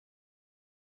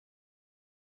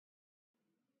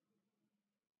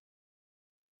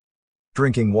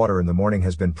Drinking water in the morning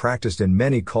has been practiced in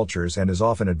many cultures and is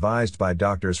often advised by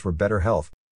doctors for better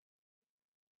health.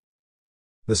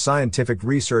 The scientific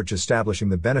research establishing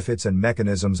the benefits and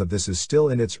mechanisms of this is still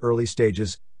in its early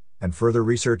stages, and further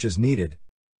research is needed.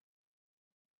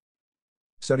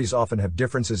 Studies often have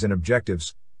differences in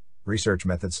objectives, research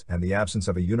methods, and the absence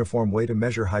of a uniform way to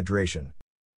measure hydration.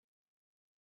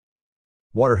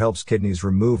 Water helps kidneys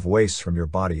remove wastes from your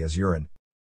body as urine.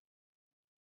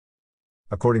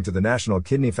 According to the National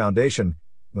Kidney Foundation,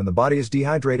 when the body is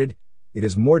dehydrated, it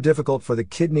is more difficult for the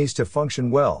kidneys to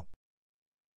function well.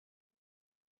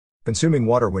 Consuming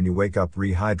water when you wake up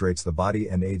rehydrates the body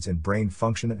and aids in brain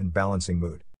function and balancing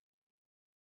mood.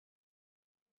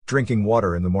 Drinking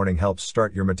water in the morning helps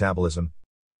start your metabolism.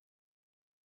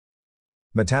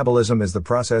 Metabolism is the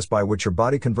process by which your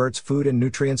body converts food and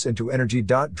nutrients into energy.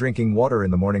 Drinking water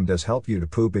in the morning does help you to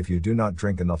poop if you do not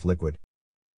drink enough liquid.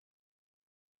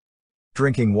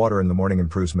 Drinking water in the morning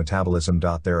improves metabolism.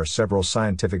 There are several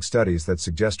scientific studies that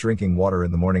suggest drinking water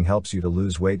in the morning helps you to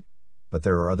lose weight, but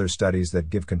there are other studies that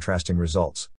give contrasting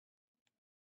results.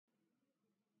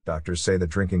 Doctors say that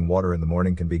drinking water in the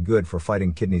morning can be good for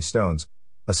fighting kidney stones,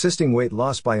 assisting weight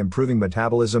loss by improving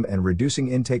metabolism and reducing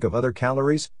intake of other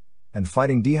calories, and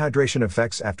fighting dehydration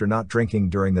effects after not drinking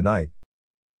during the night.